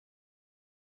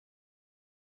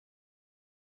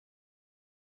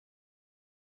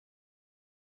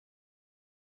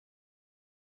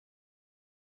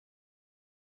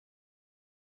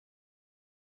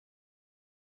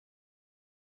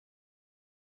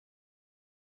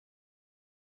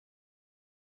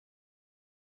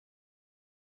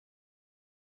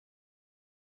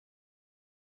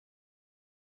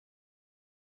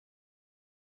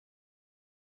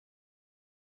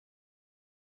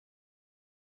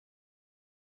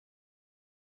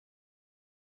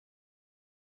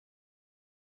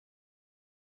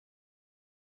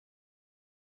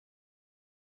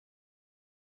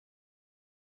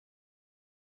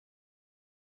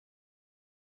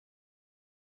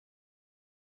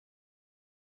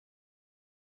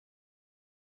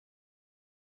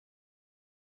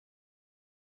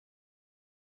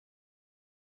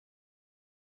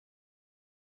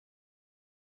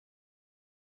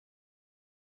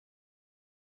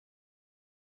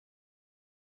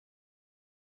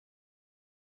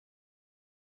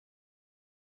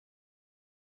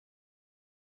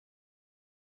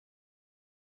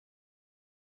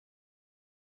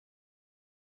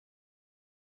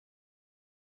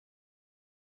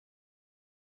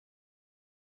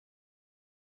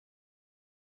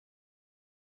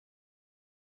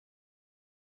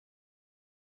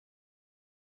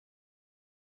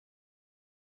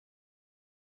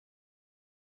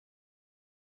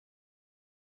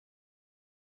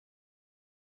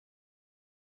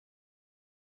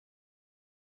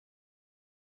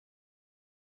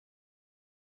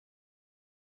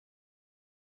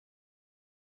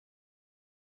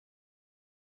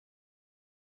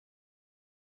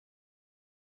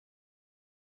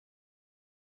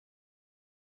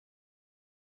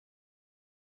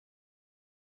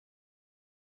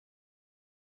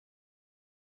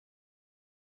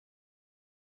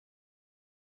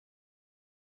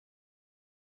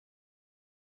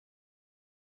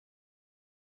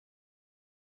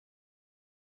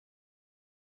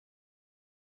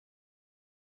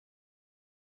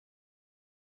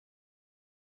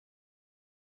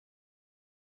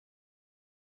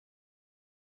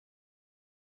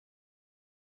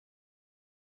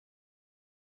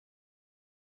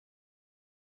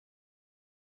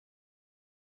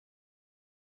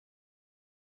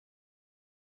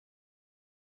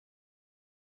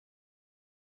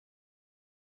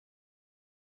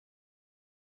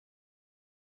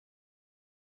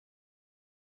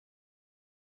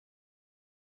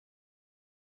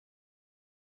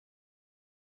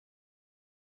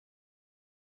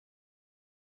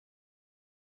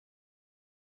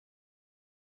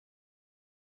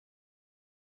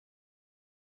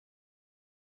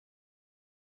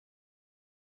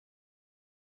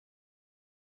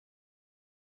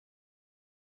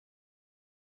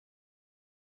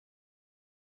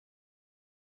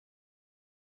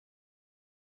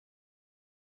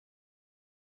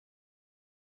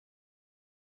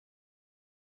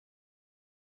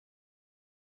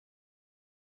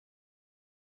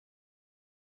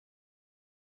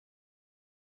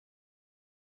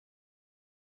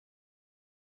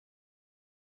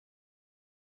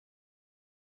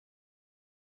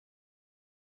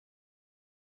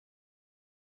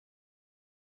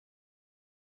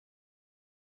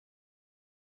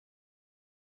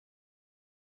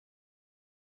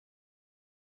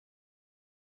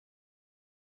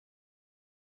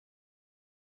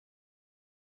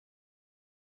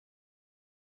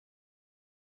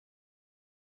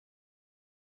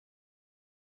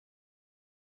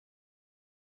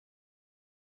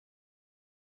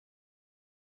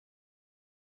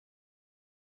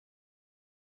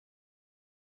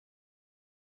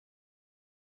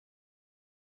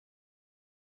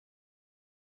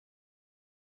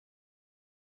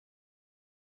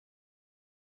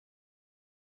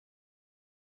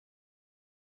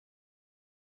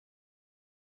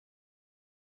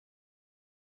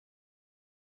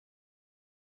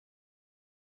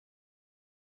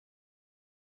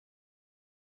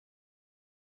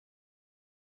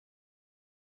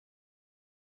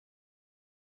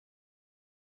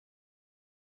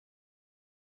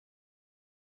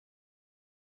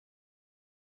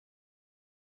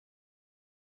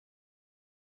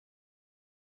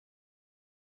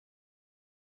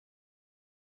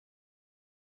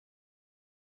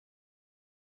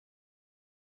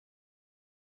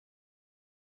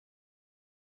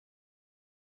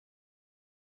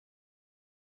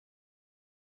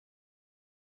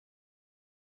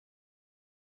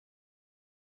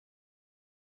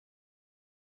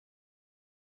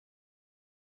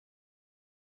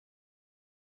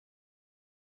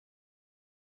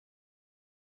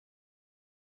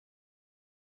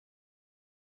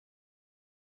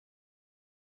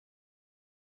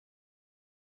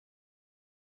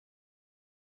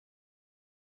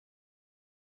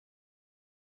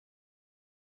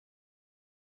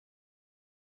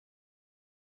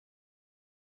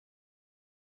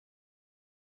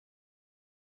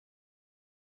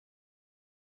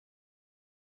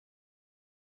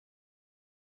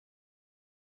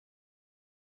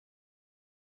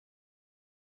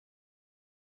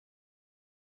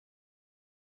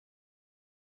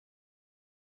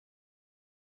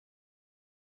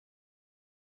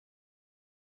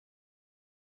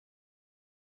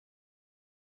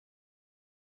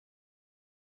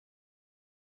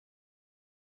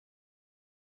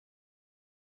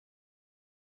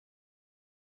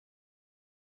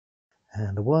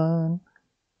and a 1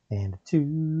 and a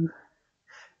 2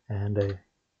 and a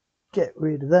get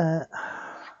rid of that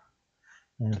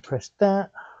and press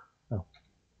that. Oh,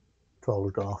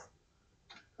 controller's gone off.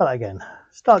 Try that again.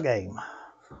 Start game.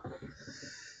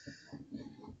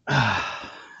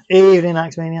 Evening,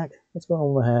 Axe Maniac. What's going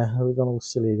on with my hair? Have we gone all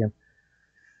silly again?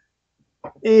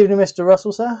 Evening, Mr.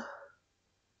 Russell, sir.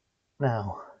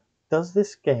 Now, does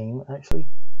this game actually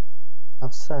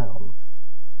have sound?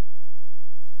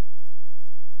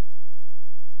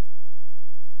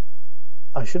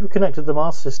 I should have connected the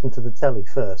master system to the telly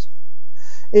first.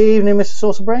 Evening, Mr.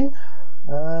 Saucer Brain.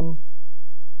 I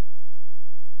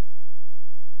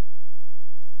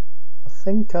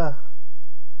think.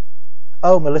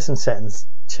 Oh, my listen settings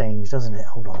changed, doesn't it?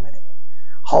 Hold on a minute.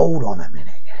 Hold on a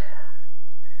minute.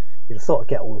 You'd have thought I'd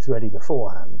get all this ready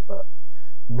beforehand, but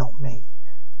not me.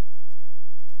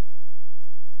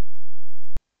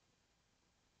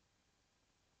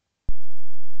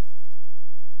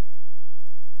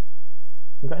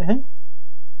 You got anything?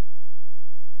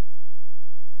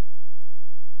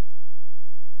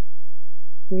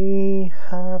 We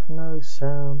have no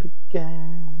sound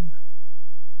again.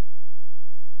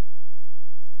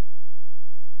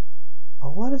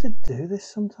 Oh, why does it do this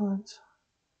sometimes?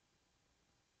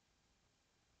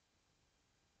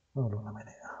 Hold on a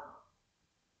minute.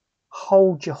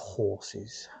 Hold your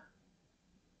horses.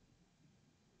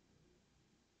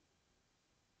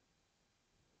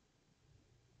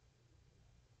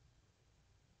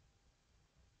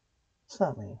 What's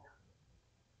that mean?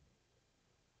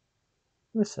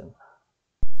 Listen.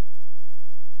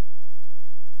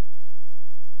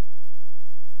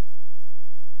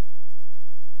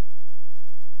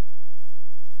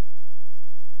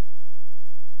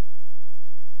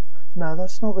 No,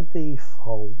 that's not the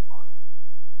default.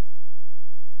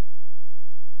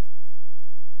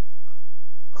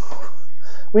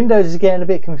 Windows is getting a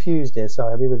bit confused here.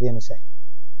 Sorry, I'll be with you in a sec.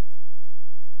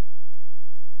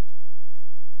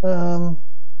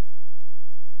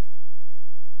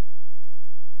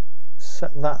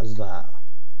 Set that as that.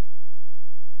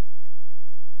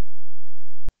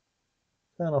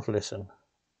 Turn off listen.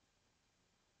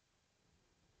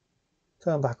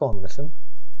 Turn back on listen.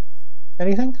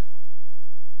 Anything?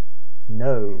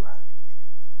 No.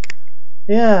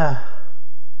 Yeah.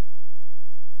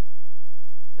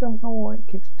 Don't know why it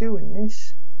keeps doing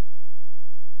this.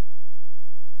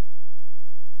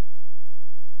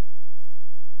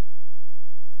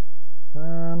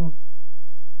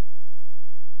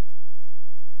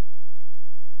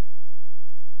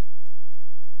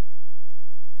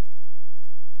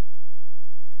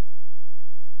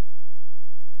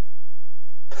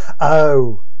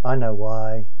 Oh, I know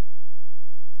why.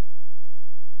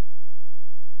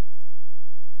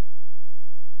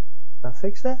 That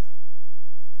fixed it?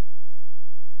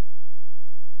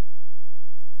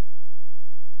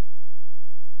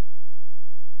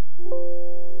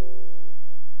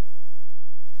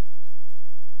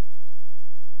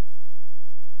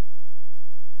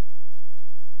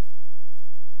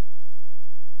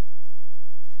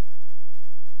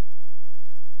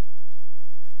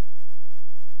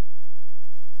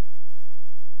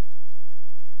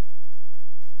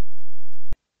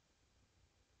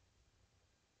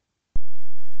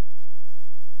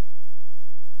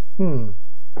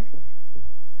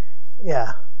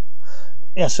 Yeah.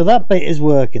 Yeah, so that bit is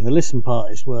working. The listen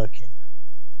part is working.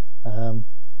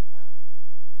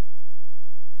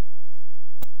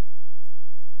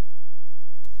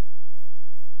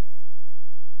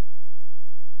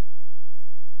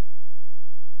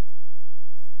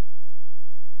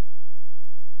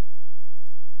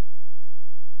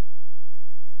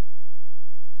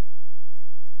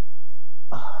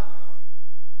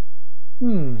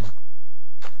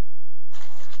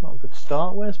 Not a good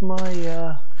start. Where's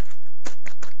my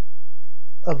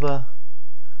other...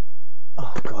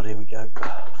 Oh god, here we go.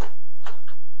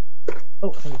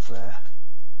 Oh, I think it's there.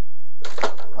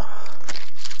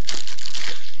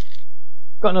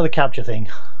 Got another capture thing.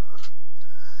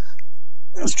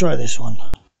 Let's try this one.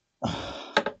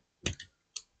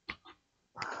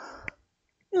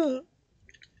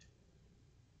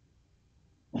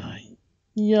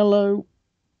 Yellow,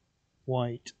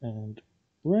 white and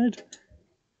red.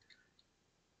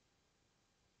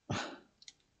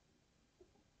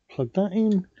 Plug that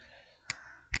in.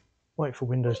 Wait for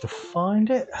Windows to find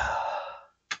it.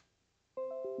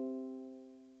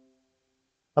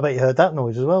 I bet you heard that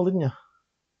noise as well, didn't you?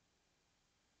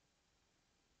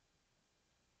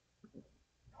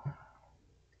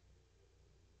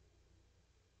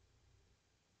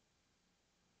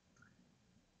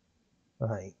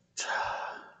 Right.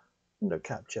 Window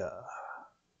capture.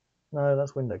 No,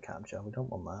 that's window capture. We don't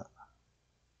want that.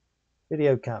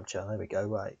 Video capture. There we go.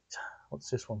 Right. What's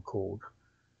this one called?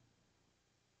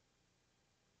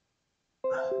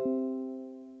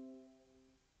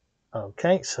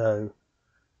 Okay, so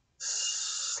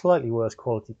slightly worse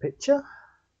quality picture.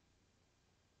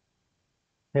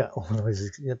 Yeah, all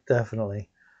noises. Yeah, definitely.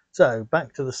 So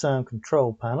back to the sound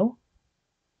control panel.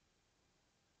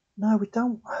 No, we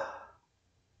don't.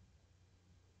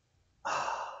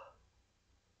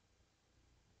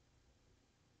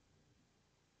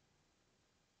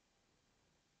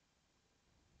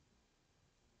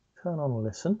 Turn on and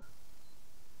listen.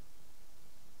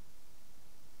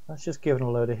 That's just giving a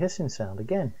load of hissing sound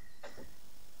again.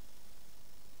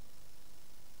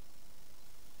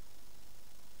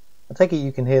 I take it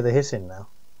you can hear the hissing now.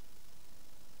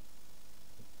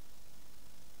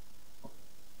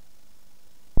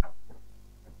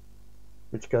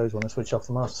 Which goes when I switch off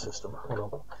the master system.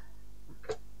 Hold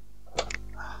on.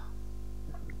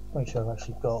 Make sure I've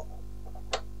actually got.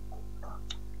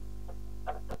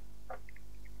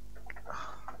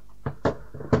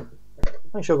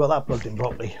 Make sure I've got that plugged in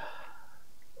properly.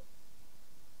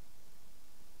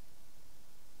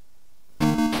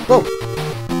 Whoa!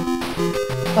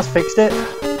 That's fixed it.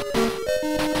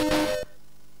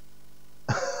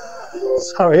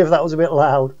 Sorry if that was a bit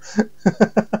loud.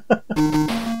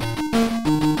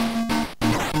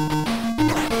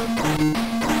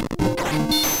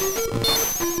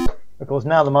 Of course,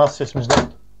 now the master system's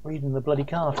not reading the bloody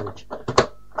cartridge.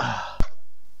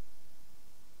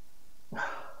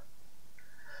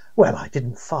 Well, I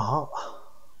didn't fart.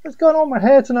 What's going on with my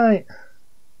hair tonight?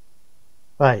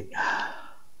 Right.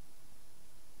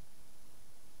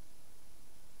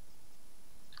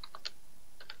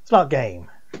 Start game.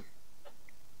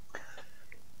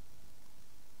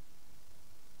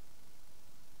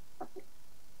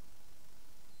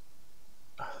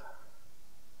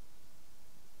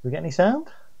 We get any sound?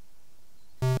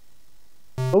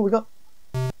 Oh, we got.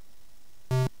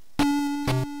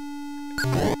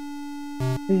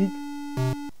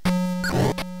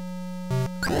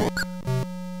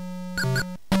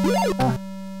 Ah.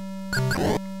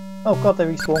 Oh god, they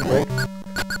respawn quick.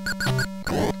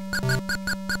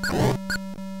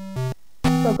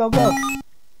 Go, go, go.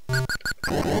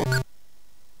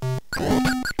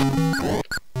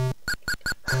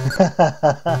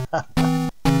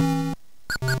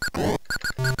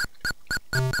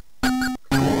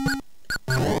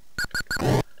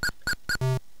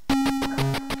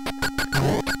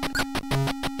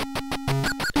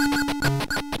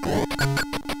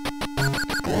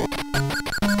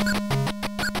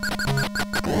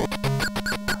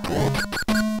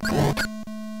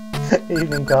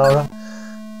 Evening, Cara.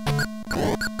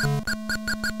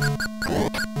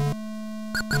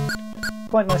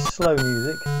 Quite nice slow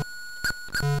music.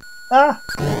 Ah!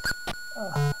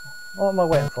 What am I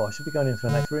waiting for? I should be going into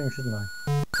the next room, shouldn't I?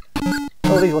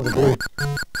 Oh, these ones are blue.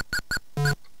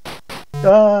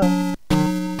 Ah!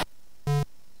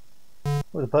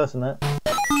 There's a person there.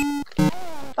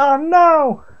 Oh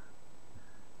no!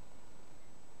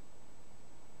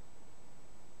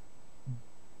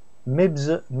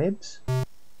 Mibs?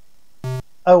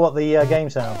 Oh, what, the game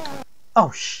sound?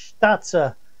 Oh, that's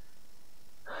a...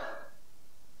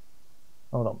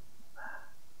 Hold on.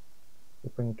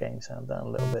 We'll bring game sound down a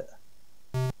little bit.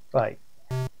 Right.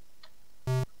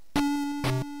 I'm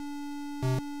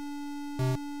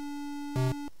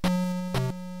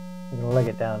going to leg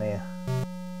it down here.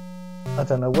 I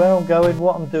don't know where I'm going,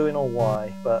 what I'm doing or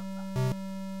why, but...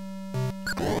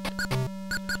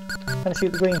 Can I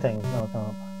shoot the green things? No, I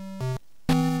can't.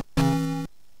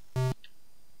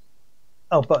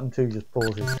 Oh, button 2 just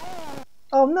pauses.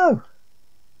 Oh no!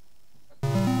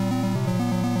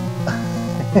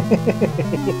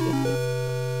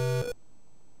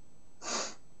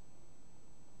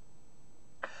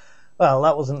 Well,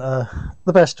 that wasn't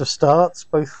the best of starts,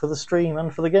 both for the stream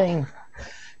and for the game.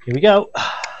 Here we go.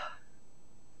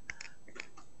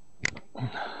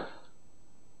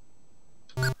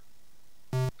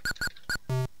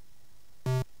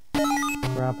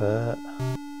 Grab it.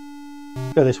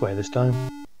 Go this way this time.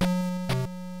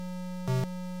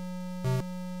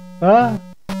 Ah!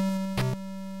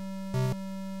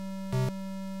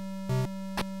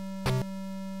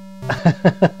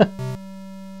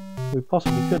 We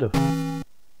possibly could have.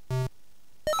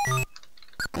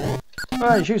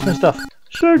 Alright, shoot some stuff.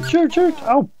 Shoot, shoot, shoot!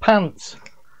 Oh, pants!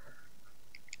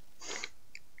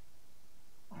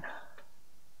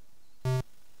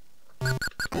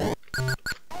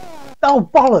 Oh,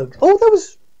 bollocks! Oh, that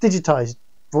was digitized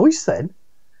voice then.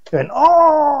 Going,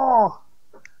 oh!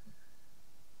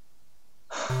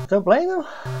 Don't blame them.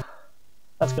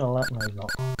 That's gonna land. No, he's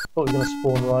not. Thought he was gonna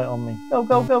spawn right on me. Go,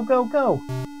 go, go, go, go!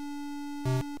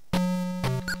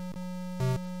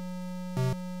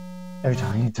 Every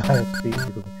time you die of speed,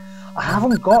 I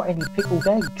haven't got any pickled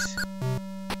eggs.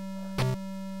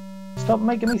 Stop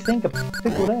making me think of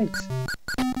pickled eggs.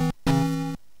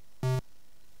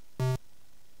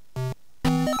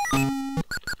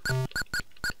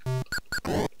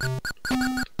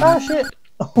 Ah, shit!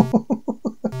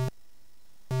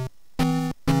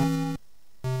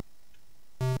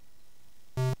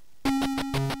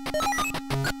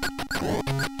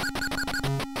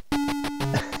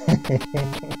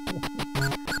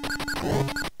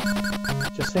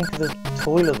 Just think of the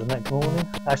toilet the next morning.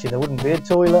 Actually, there wouldn't be a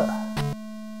toilet.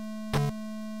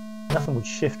 Nothing would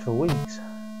shift for weeks.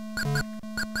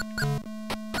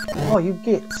 Oh, you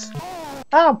gits.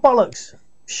 Ah, bollocks!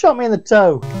 Shot me in the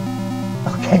toe!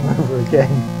 I came over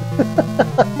again.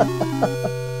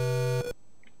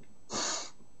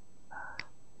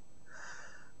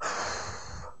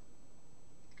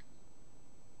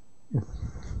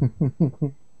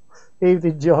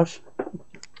 Evening, Josh.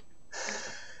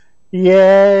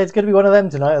 Yeah, it's going to be one of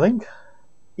them tonight, I think.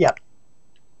 Yep.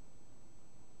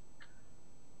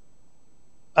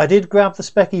 I did grab the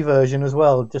Specky version as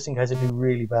well, just in case I do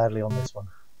really badly on this one.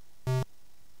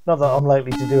 Not that I'm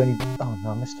likely to do any... Oh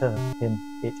no, I missed her, him,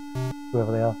 it,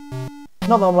 whoever they are.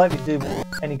 Not that I'm likely to do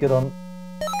any good on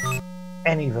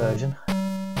any version.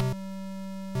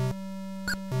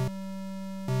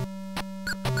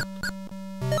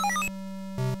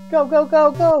 Go, go,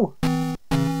 go, go!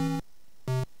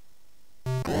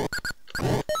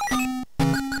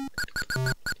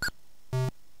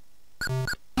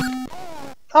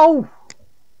 Oh!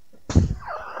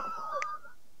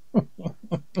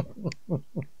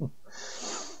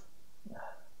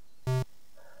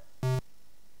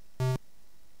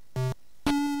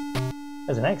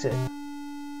 There's an exit.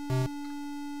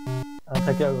 I'll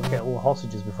take it over and get all the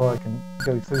hostages before I can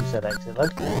go through said exit though.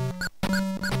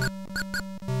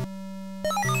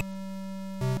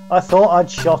 I thought I'd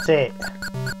shot it.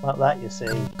 Like that, you see.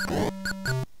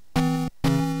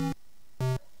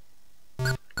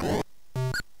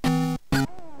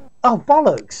 Oh,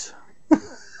 bollocks!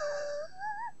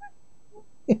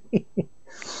 Are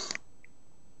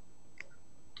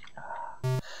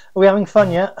we having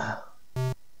fun yet?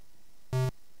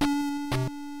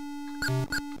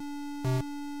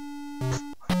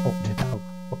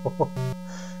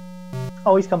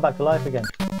 Oh, he's come back to life again.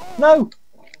 No!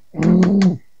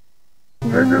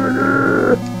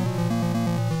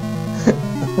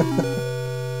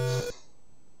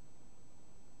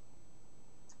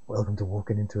 Welcome to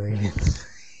Walking into Aliens.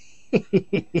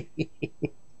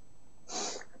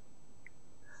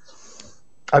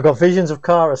 I've got visions of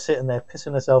Kara sitting there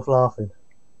pissing herself laughing.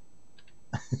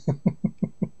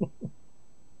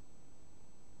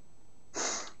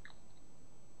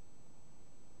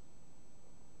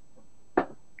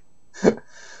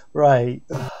 Right,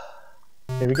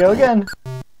 here we go again.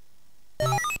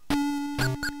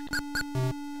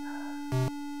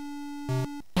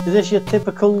 Is this your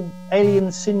typical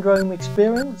alien syndrome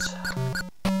experience?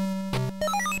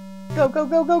 Go, go,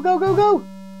 go, go, go, go, go!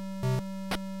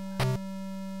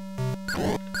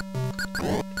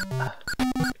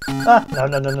 Ah, no,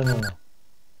 no, no, no, no, no.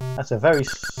 That's a very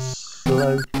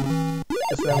slow...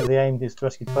 Just remember the aim is to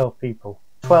rescue 12 people.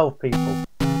 12 people.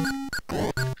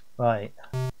 Right.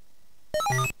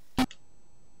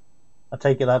 I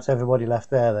take it that's everybody left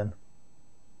there then.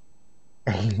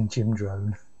 Alien gym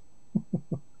drone.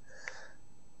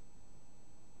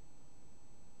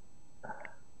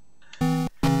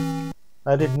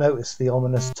 I did notice the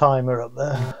ominous timer up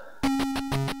there.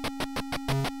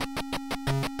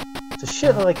 It's a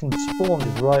shit that they can spawn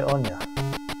just right on you.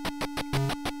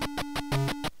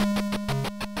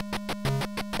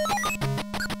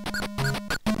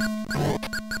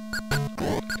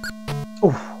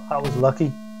 Oof, that was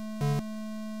lucky.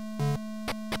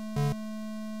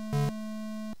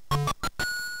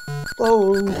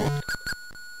 Oh.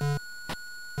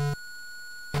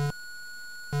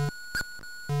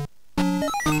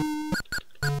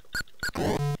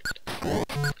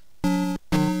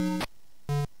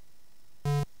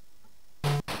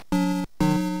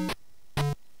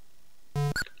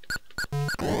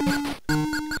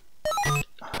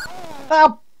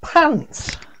 Ah,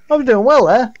 pants! I was doing well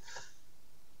there.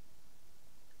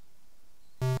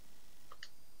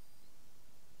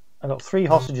 I've got 3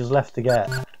 hostages left to get.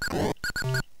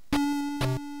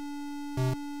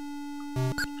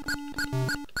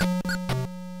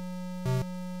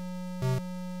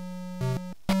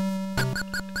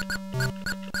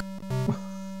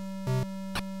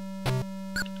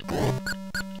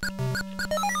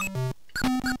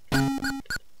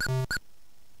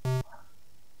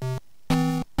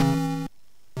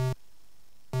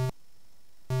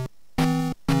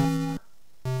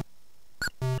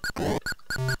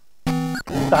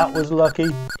 That was lucky.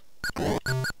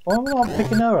 Why am I not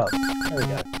picking her up? There we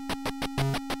go.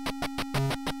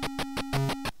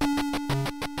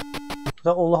 Is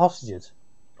that all the hostages?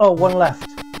 Oh, one left.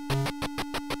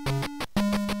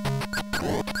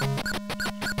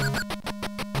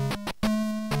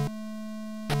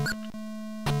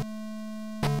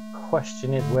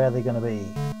 Question is, where they're going to be.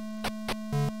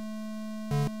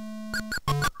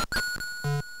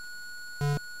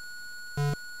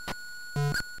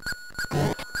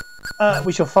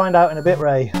 We shall find out in a bit,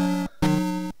 Ray.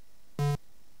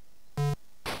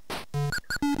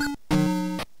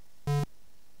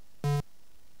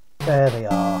 There they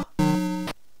are.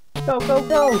 Go, go,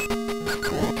 go!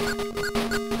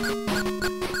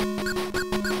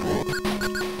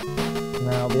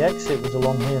 Now the exit was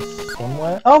along here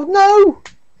somewhere. Oh no!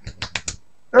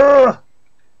 Ugh!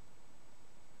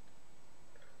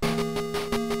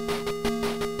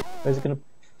 Is it going to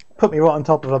put me right on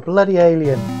top of a bloody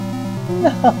alien?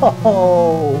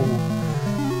 No!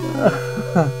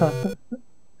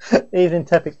 Evening,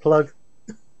 Tepic Plug.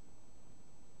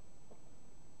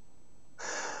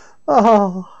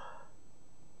 Oh.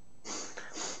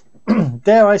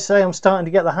 Dare I say I'm starting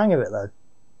to get the hang of it though.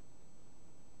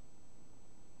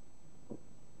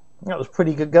 That was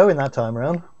pretty good going that time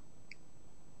around.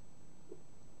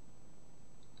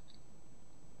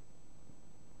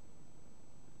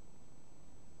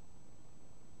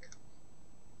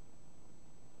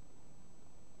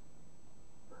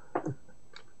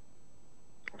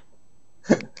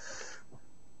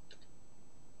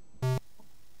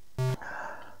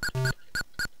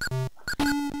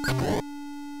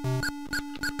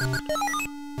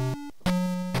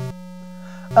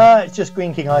 It's just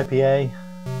Green King IPA.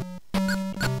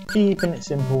 Keeping it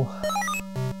simple.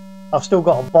 I've still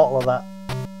got a bottle of that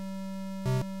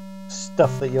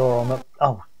stuff that you're on.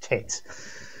 Oh, tits.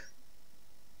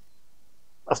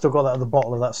 I've still got that other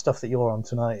bottle of that stuff that you're on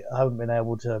tonight. I haven't been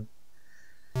able to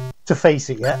face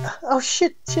it yet. Oh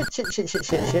shit, shit, shit, shit, shit,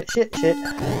 shit, shit, shit, shit.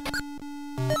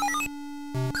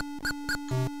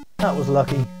 That was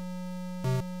lucky.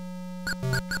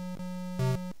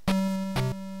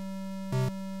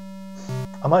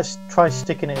 I might try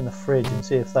sticking it in the fridge and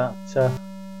see if that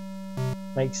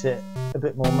makes it a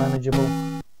bit more manageable.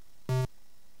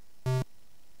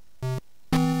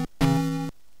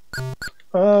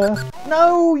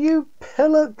 No, you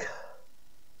pillock!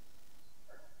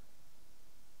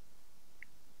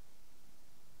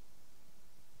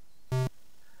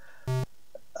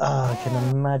 I can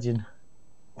imagine.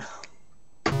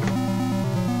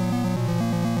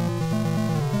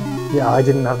 Yeah, I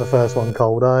didn't have the first one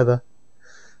cold either.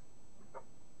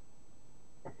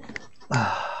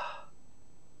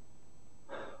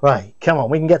 Right, come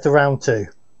on, we can get to round 2.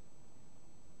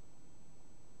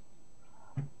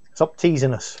 Stop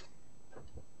teasing us.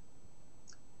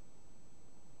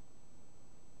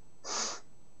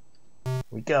 Here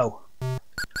we go.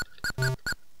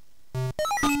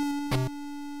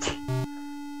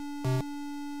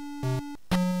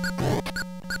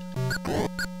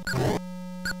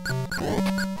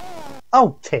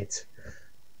 Oh, tit.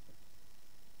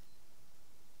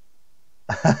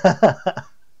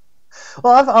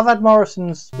 Well, I've had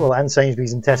Morrison's, well, and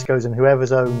Sainsbury's and Tesco's and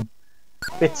whoever's own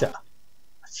bitter.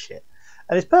 Shit.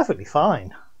 And it's perfectly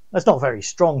fine. That's not very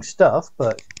strong stuff,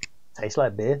 but tastes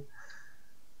like beer.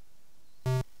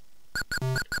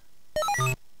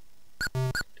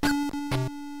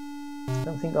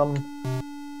 Don't think I'm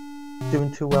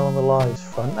doing too well on the lives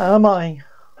front, am I?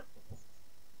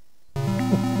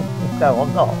 No,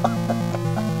 I'm not.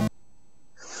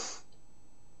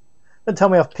 Don't tell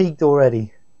me I've peaked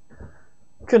already.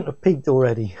 Couldn't have peaked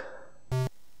already.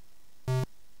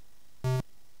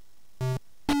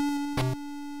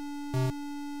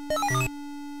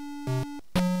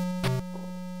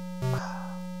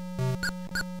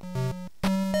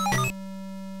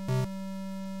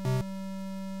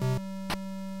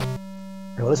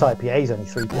 Well, this IPA is only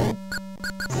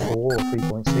 3.4 or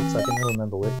 3.6, I can never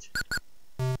remember which.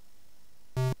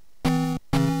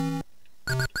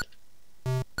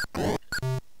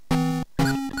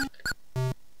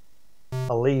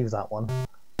 I'll leave that one.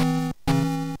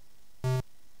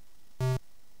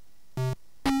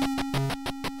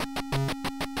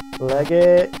 Leg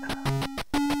it.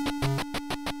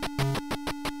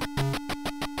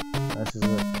 This is a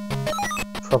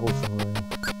troublesome room.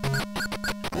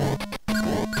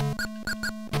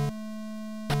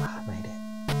 I made it.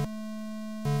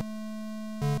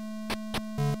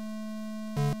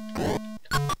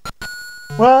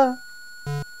 What?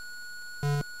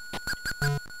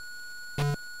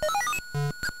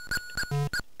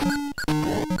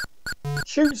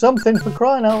 Shoot something, for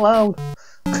crying out loud.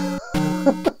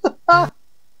 Ah!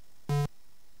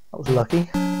 That was lucky.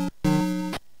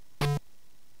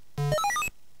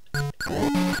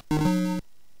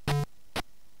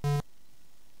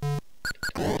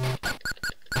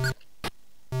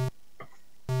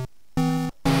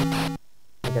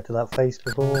 I get to that face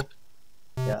before.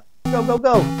 Yeah. Go, go,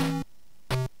 go!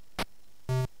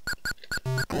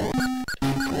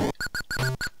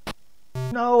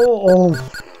 No!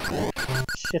 Oh!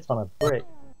 Shit on a brick.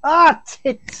 Ah,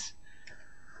 tits!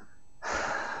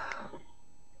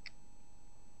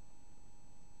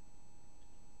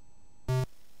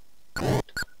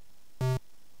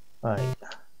 Right.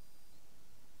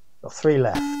 Got 3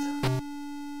 left.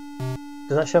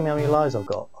 Does that show me how many lives I've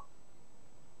got?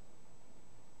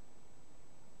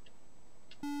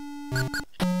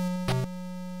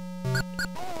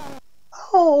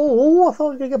 Oh, I thought I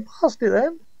was going to get past it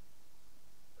then.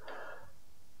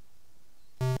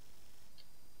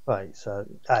 Right, so,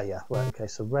 yeah, right, okay,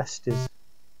 so rest is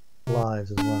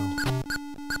lives as well.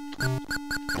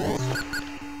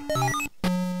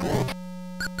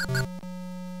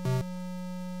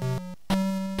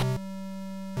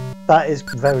 That is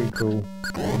very cruel,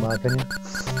 in my opinion.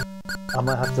 I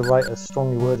might have to write a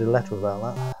strongly worded letter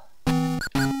about that.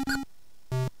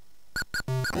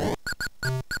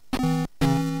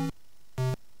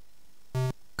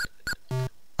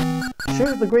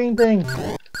 Shoot the green thing!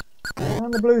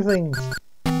 And the blue things!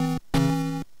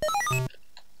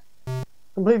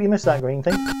 Completely missed that green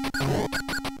thing.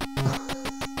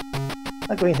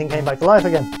 That green thing came back to life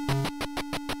again.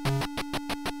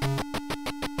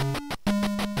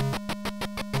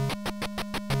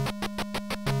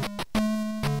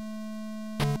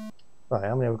 Right,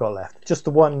 how many have we got left? Just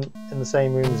the one in the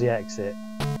same room as the exit.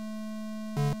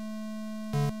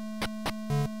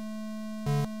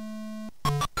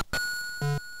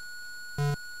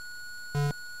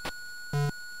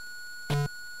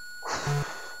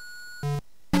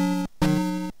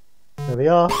 There we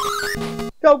are.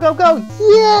 Go, go, go!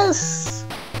 Yes!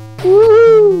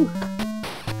 Woo!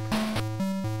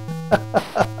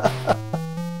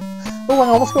 Oh, hang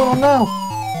on, what's going on now?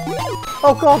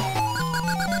 Oh, God!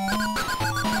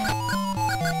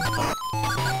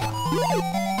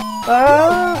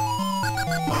 Ah!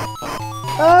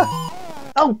 Ah!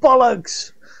 Oh,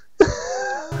 bollocks!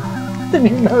 Didn't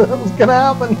even know that was going to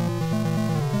happen.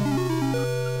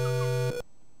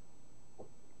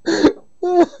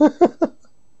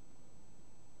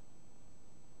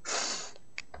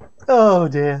 Oh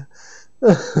dear.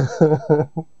 I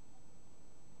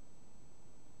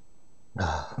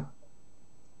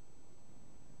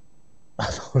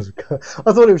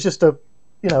thought it was just a,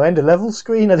 end of level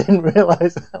screen. I didn't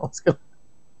realise that was going.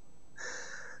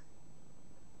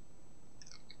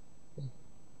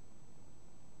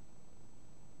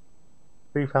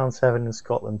 £3.7 in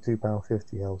Scotland,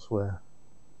 £2.50 elsewhere.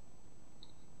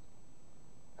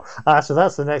 So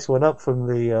that's the next one up from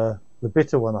the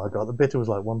bitter one I got. The bitter was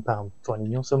like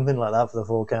 £1.20 or something like that for the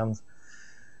 4 cans.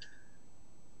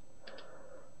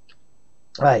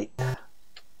 Right.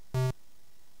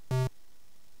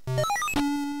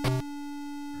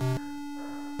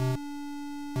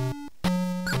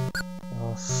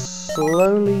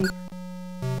 Slowly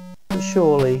but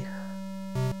surely,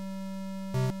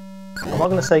 I'm not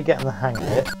going to say getting the hang of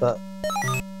it, but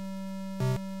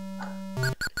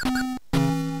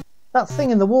that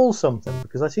thing in the wall something,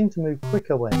 because I seem to move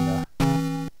quicker when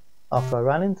after I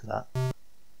ran into that.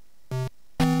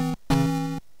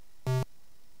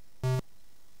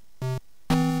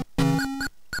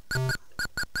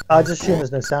 I just assume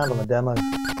there's no sound on the demo.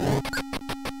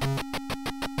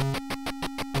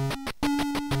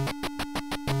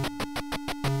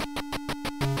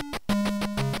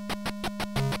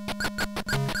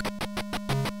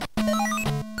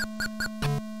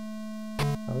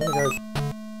 I'm gonna go.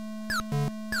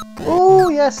 Oh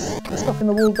yes, the stuff in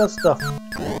the wall does stuff.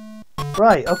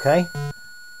 Right, okay.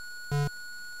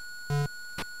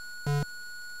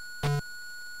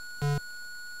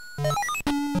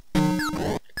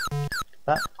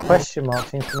 That question mark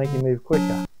seems to make you move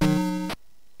quicker.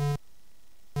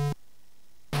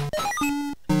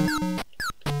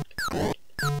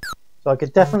 So I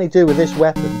could definitely do with this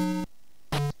weapon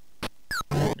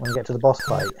when I get to the boss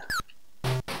fight.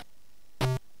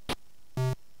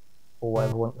 Or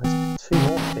whatever one. There's 2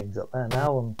 more things up there.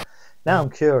 Now I'm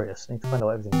curious. I need to find out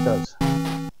what everything does.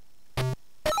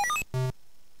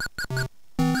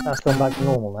 That's gone back to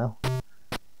normal now.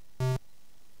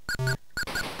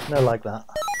 No, like that.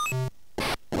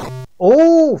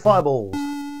 Oh, fireballs!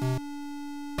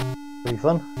 Pretty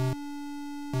fun.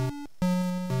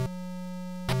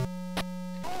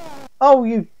 Oh,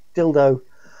 you dildo!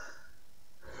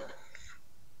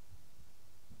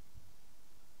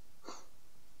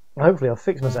 Hopefully I'll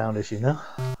fix my sound issue now.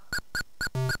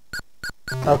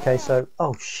 Okay, so,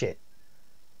 oh shit.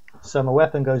 So my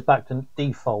weapon goes back to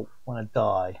default when I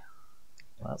die.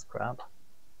 Well, that's crap.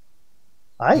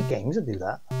 I hate games that do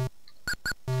that.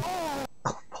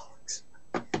 Oh, bollocks.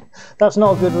 That's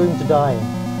not a good room to die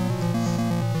in.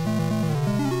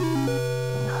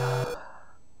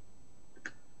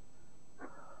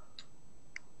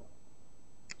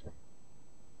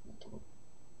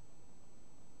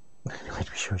 Anyway,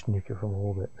 to show us nuclear from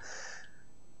orbit.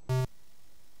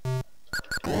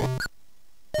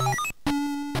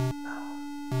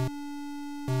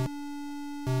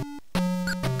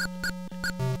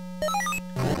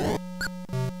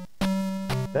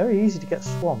 Very easy to get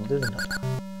swamped, isn't it?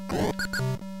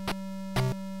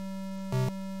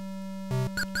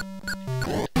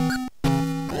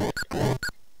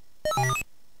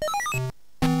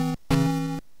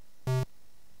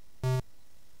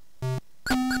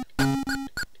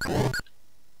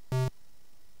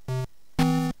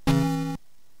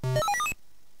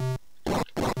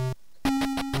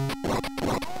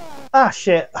 Ah,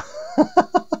 shit!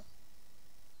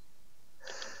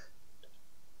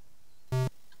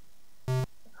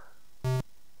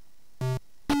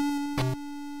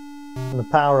 And the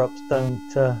power-ups don't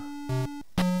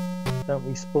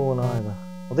respawn either.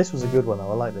 Well, this was a good one though.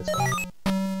 I like this one.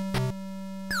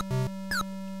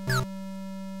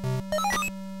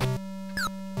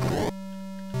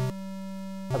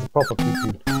 That's a proper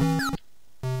poo-poo.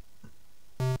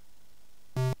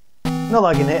 Not that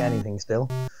I can hit anything still.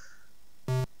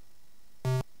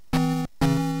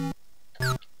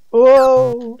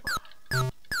 Whoa!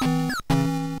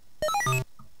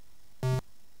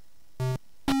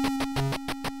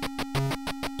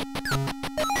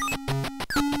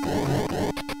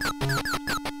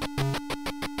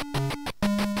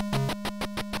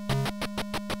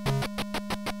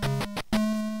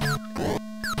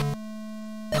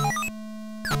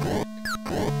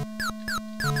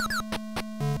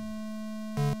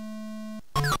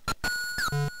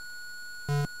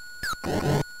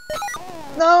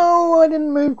 No, I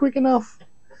didn't move quick enough.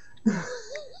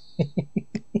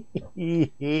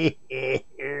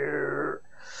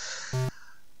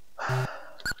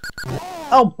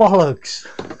 Oh, bollocks!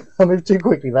 I moved too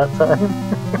quickly that time.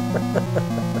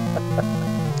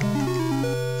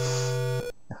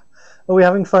 Are we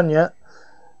having fun yet?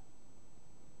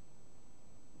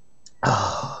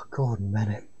 Oh, Gordon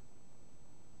Bennett.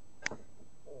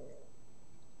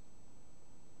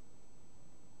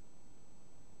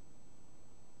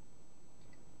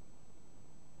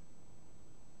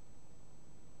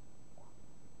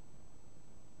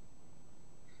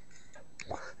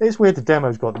 It's weird the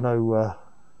demo's got no...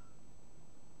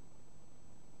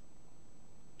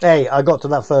 Hey, I got to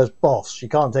that first boss. You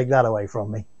can't take that away from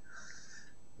me.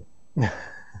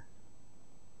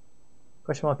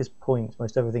 Question mark is points.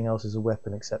 Most everything else is a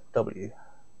weapon except W.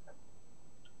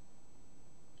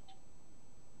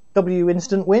 W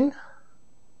instant win?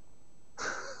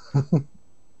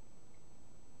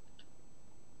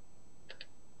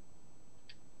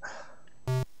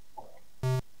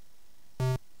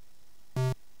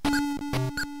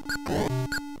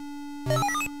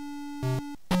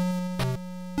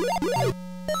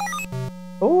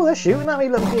 Oh, they're shooting at me,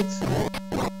 little kids.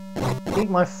 Eat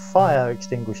my fire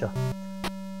extinguisher.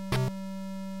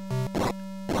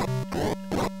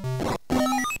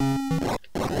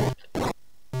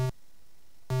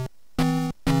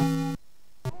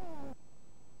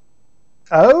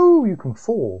 Oh, you can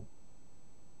fall.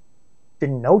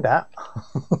 Didn't know that.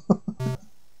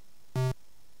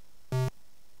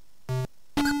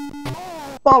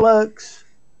 Bollocks!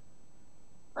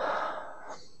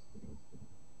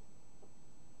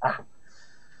 Ah.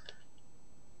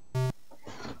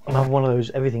 I'm having one of those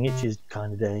everything itches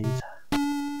kind of days.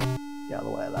 Get out of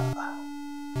the way of that.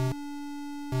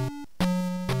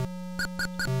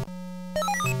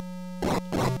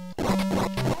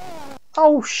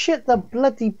 Oh shit, the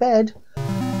bloody bed!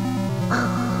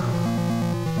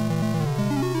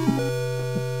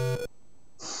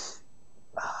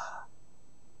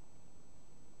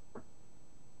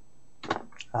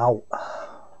 Ow.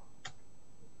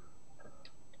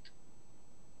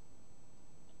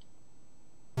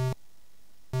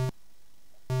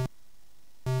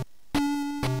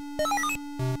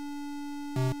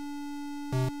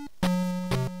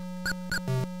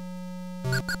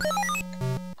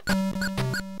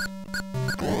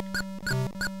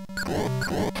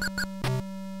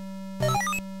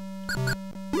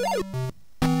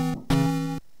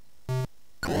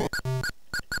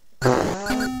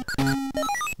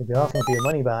 If you're asking for your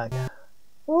money back.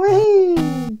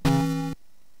 Whee!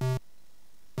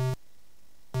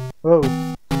 Whoa.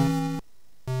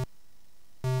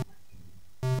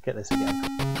 Get this again.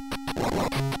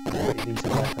 Pretty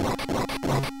decent weapon.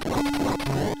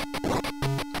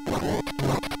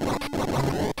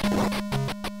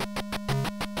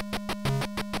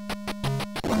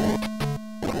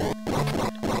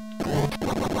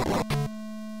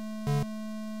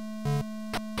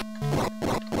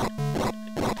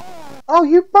 Oh,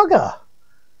 you bugger!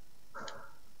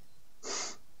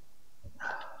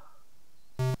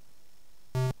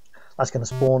 That's going to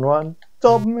spawn right on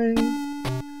top of me.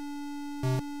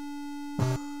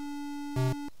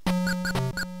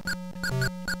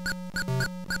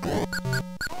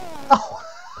 Oh.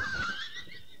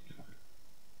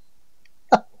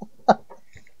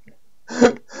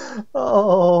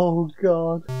 Oh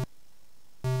God.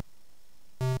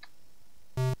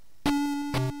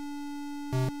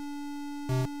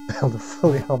 Build a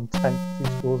fully armed tank, 2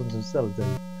 scores and some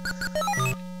sellotape.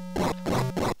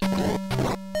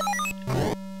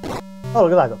 Oh,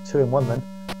 look at that, I got 2 in 1 then.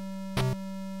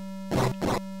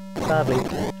 Sadly,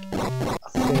 I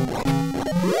think...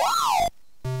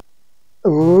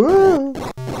 Ooh!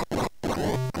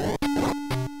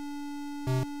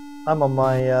 I'm on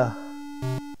my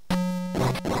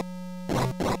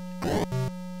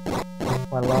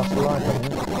my last life, I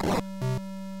think.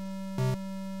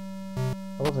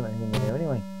 There wasn't anything in here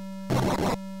anyway.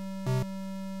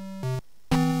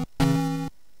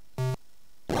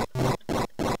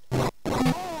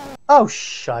 Oh,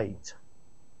 shite.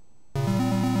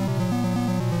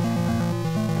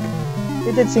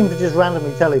 It did seem to just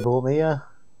randomly teleport me,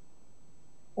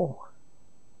 oh.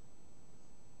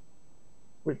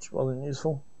 Which wasn't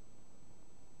useful.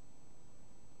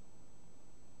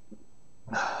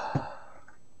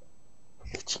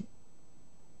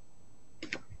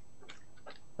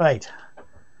 Right.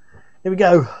 Here we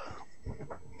go.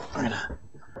 I'm gonna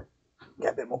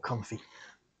get a bit more comfy.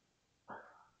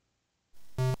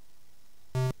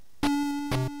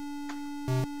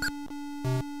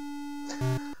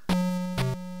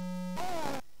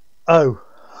 Oh,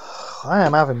 I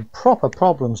am having proper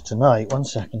problems tonight. 1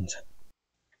 second.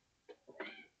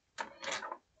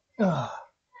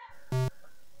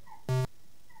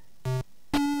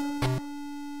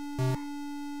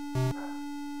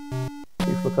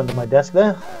 Please look under my desk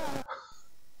there.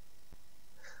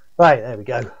 Right, there we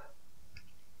go.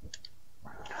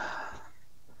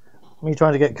 Me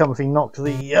trying to get comfy knocked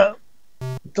the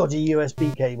dodgy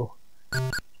USB cable.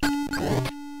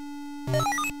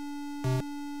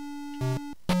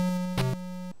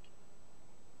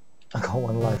 I've got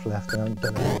 1 life left and I haven't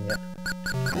done anything yet.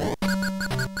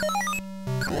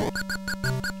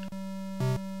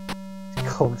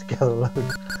 Cold together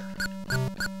load.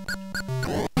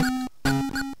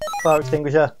 Fire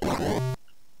extinguisher.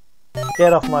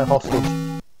 Get off my hostage.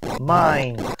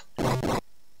 Mine.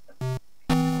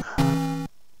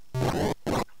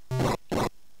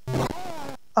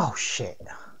 Oh shit.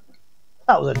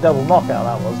 That was a double knockout,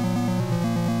 that was.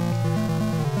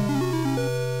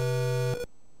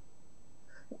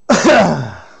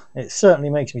 It certainly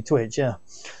makes me twitch, yeah.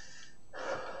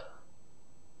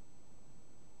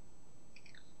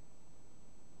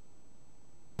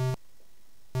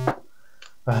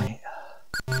 Right.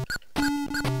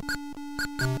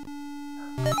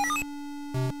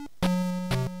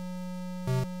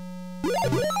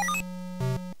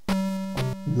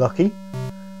 Lucky.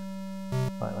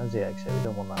 Right, where's the exit? We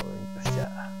don't want that room just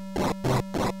yet.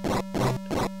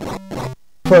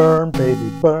 Burn, baby,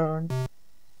 burn.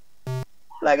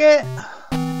 Like it.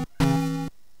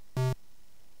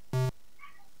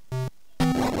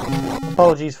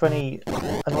 Apologies for any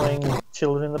annoying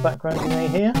children in the background you may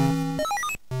hear.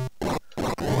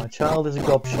 My child is a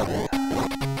gobshite.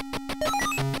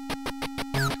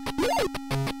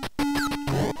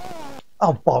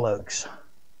 Oh, bollocks.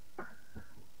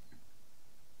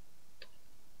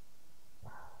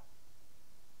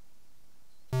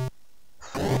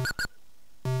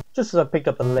 Just as I picked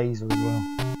up the laser as well.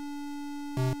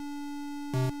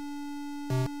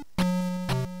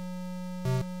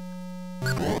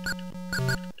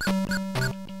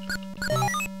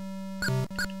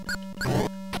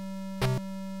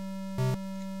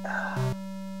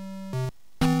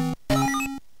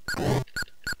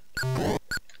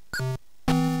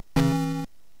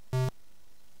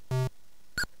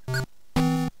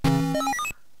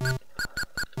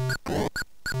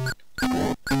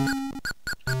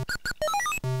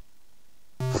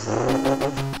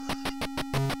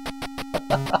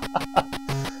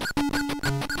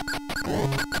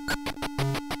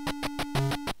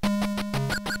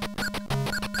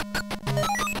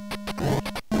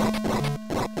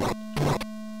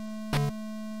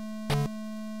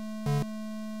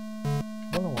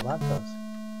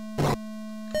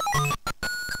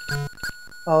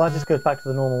 Oh, that just goes back to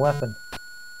the normal weapon.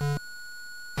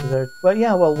 Well,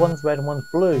 yeah, well, one's red and one's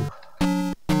blue.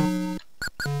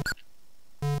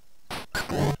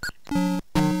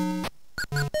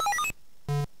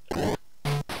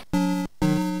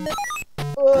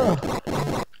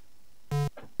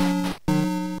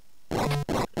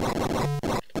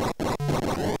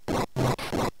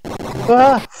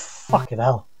 Ah, fucking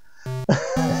hell.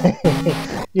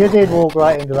 You did walk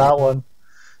right into that one.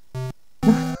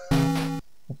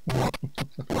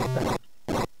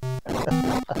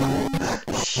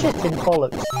 Shitting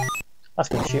bollocks. That's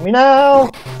gonna shoot me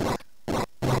now!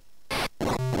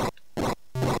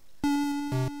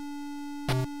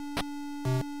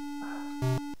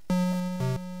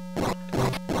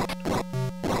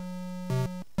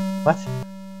 What?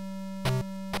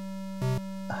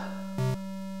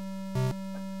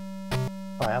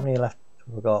 Right, how many left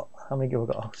have we got? How many have we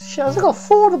got? Oh, shit, I've got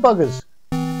 4 of the buggers!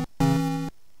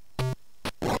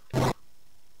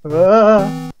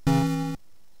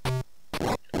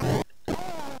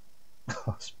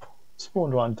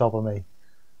 Spawned right on top of me.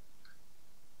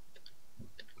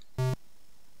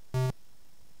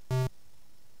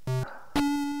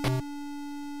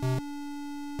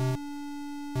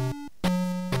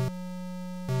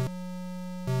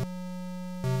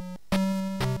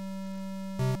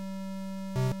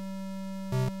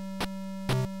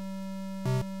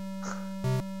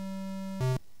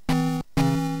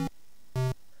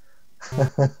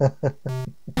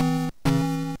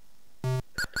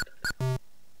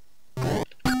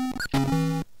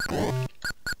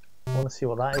 I want to see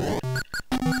what that is.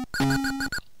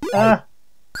 Ah!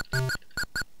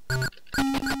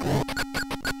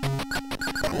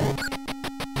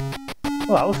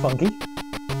 Well, that was funky.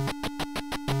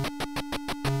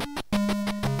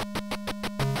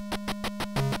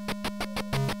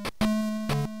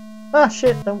 Ah,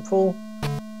 shit, don't fall.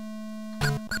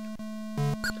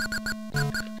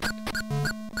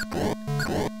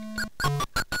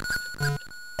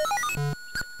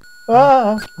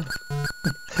 Ah!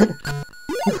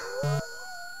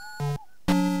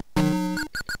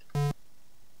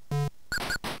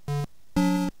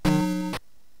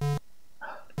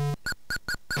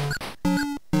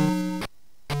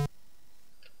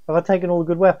 Have I taken all the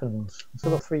good weapons? I've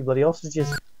still got 3 bloody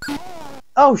hostages.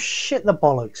 Oh shit, the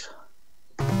bollocks!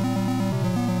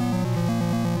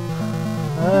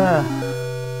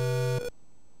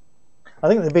 I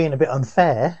think they're being a bit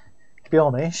unfair, to be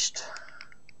honest.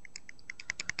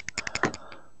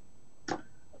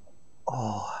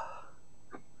 Oh,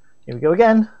 here we go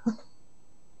again.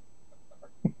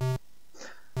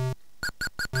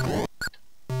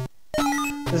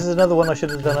 This is another one I should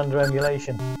have done under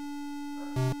emulation.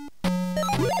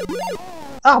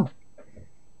 Oh!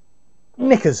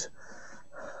 Knickers!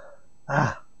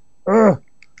 Ah! Ugh.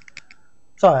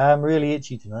 Sorry, I'm really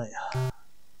itchy tonight.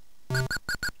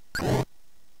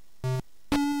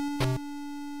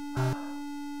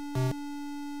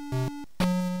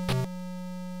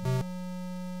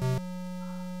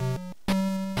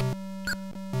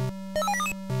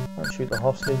 Don't shoot the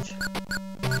hostage.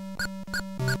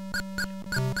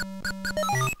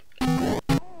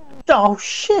 Oh,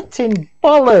 shitting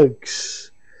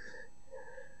bollocks!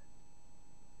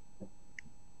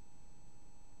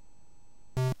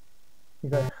 You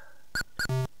go.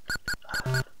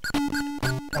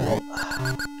 Hang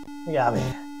on. Get out of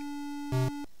here.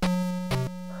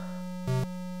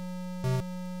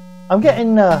 I'm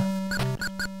getting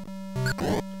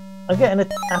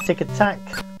attic attack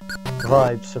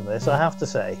vibes from this, I have to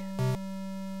say.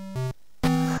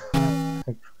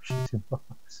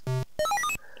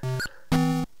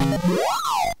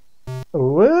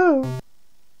 Woo!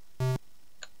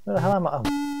 Where the hell am I? Oh,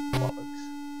 bollocks.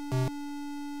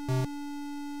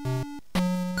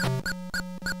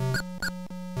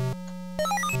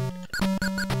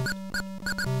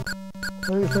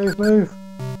 Move, move, move.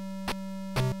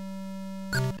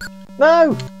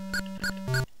 No!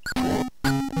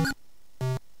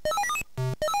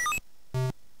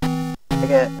 Take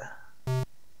it.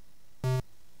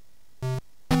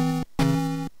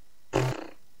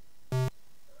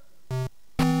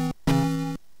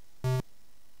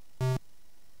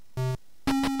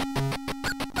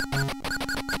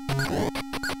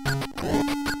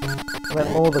 I meant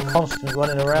more the constant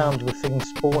running around with things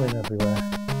spawning everywhere.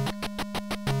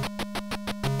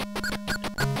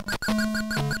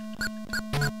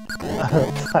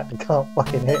 I can't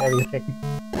fucking hit anything.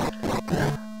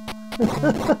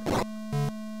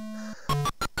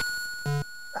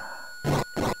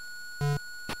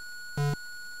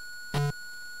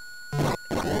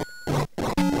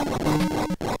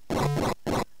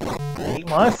 Eat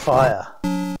my fire.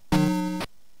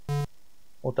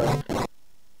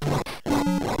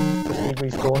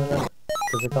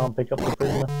 can't pick up the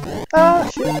prisoner. Ah,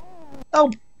 shit!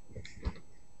 Oh!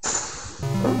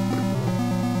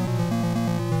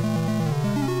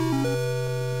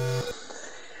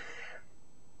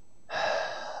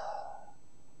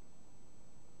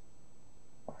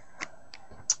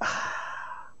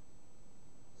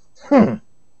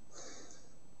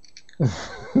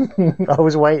 I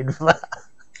was waiting for that.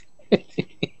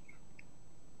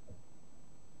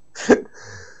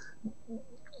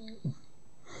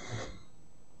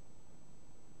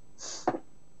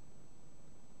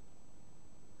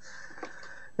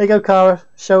 There you go, Kara.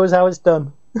 Show us how it's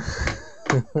done.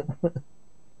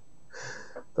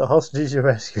 The hostages you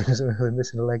rescued are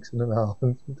missing legs and an arm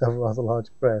and have a rather large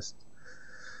breast.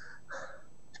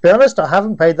 To be honest, I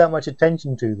haven't paid that much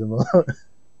attention to them.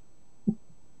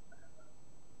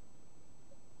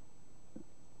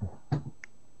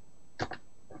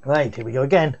 Right, here we go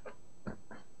again.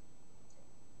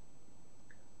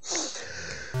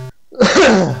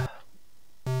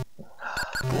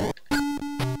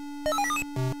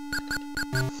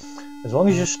 As long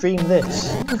as you stream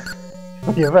this,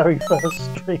 your very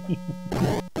first stream.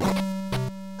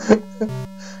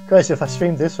 Guys, if I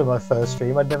streamed this for my first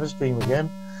stream, I'd never stream again.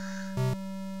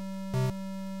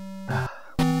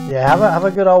 Yeah, have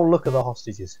a good old look at the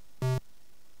hostages.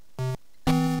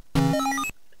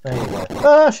 There you go.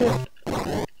 Ah, shit!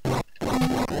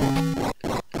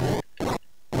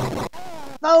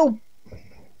 No!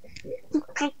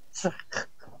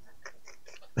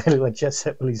 They look like Jet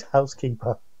Set Willie's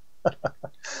housekeeper. A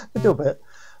little bit.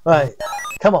 Right,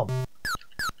 come on.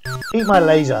 Eat my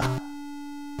laser.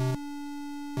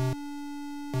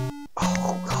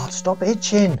 Oh god, stop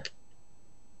itching.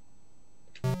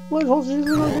 Where's hostages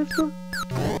in my history?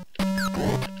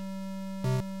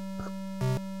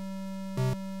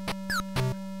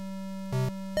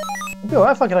 It'd be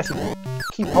alright if I could actually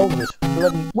keep hold of this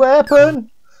bloody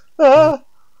weapon. Ah.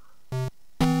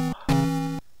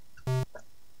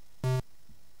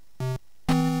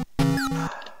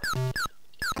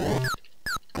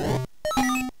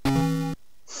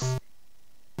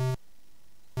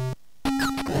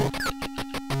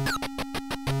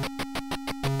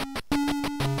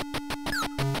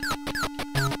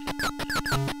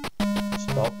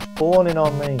 Stop spawning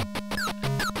on me.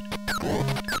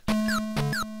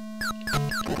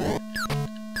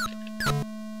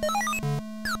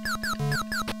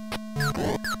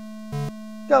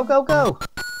 Go, go, go!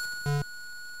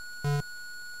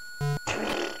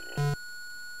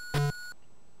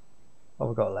 What have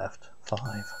we got left? 5.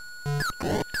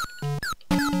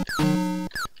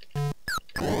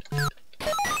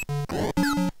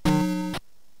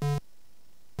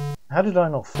 How did I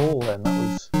not fall then? That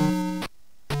was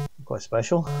quite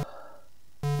special.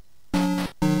 Been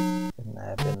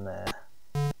there, been there.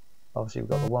 Obviously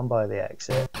we've got the one by the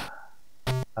exit.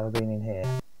 Have I been in here?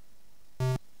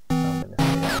 No, I've been in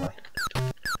here, haven't I?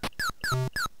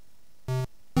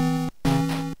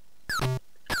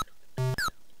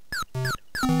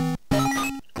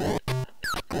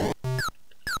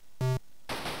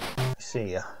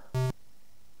 See ya.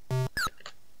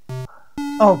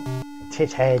 Oh,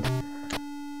 tit head.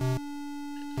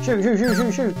 Shoot, shoot, shoot,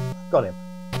 shoot, shoot. Got him.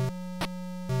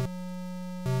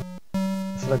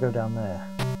 Should I go down there?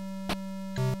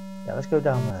 Yeah, let's go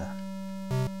down there.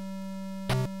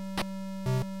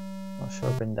 Not sure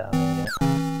I've been down here yet.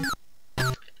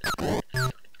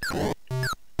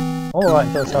 Alright,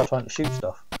 until I start trying to shoot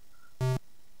stuff.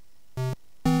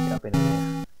 Yeah, I've been in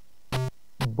here.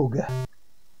 Bugger.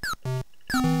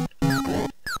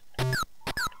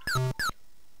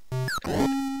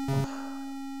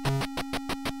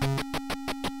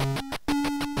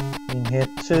 In here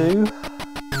too.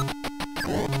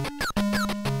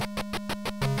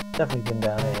 Definitely been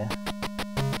down here.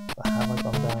 But how have I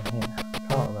gone down here?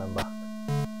 Can't remember.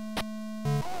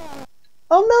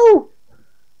 Oh no!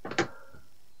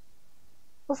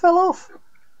 I fell off.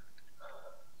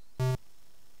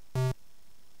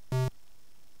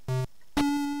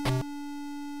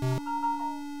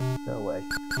 Go away.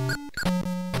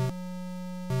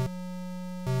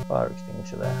 Fire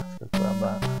extinguisher there. Let's go grab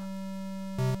that.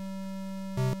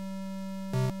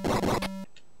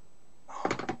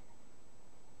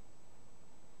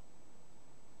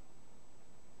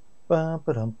 Bum,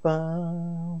 ba-dum,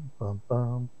 bum, bum,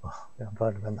 bum. Oh, yeah, I'm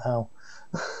trying to remember how.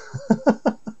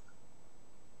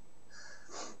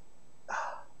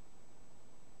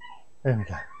 There we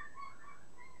go.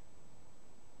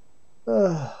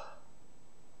 Well,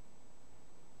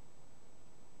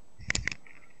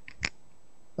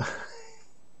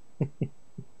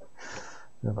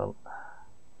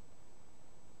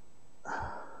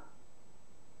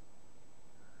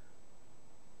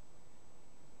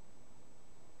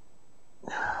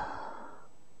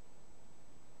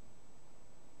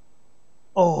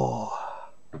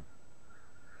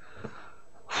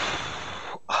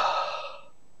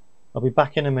 I'll be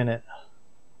back in a minute.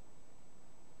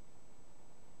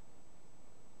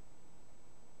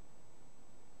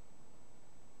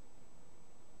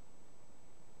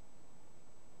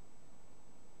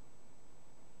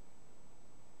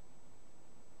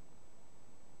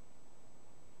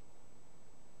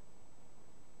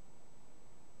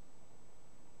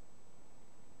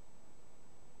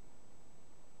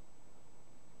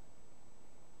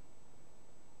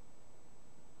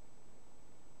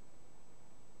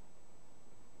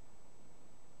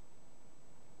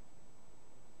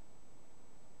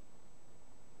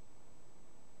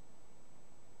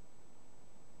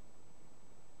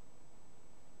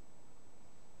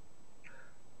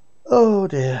 Oh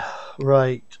dear.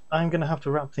 Right, I'm going to have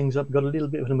to wrap things up. Got a little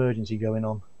bit of an emergency going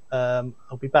on.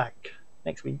 I'll be back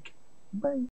next week. Bye.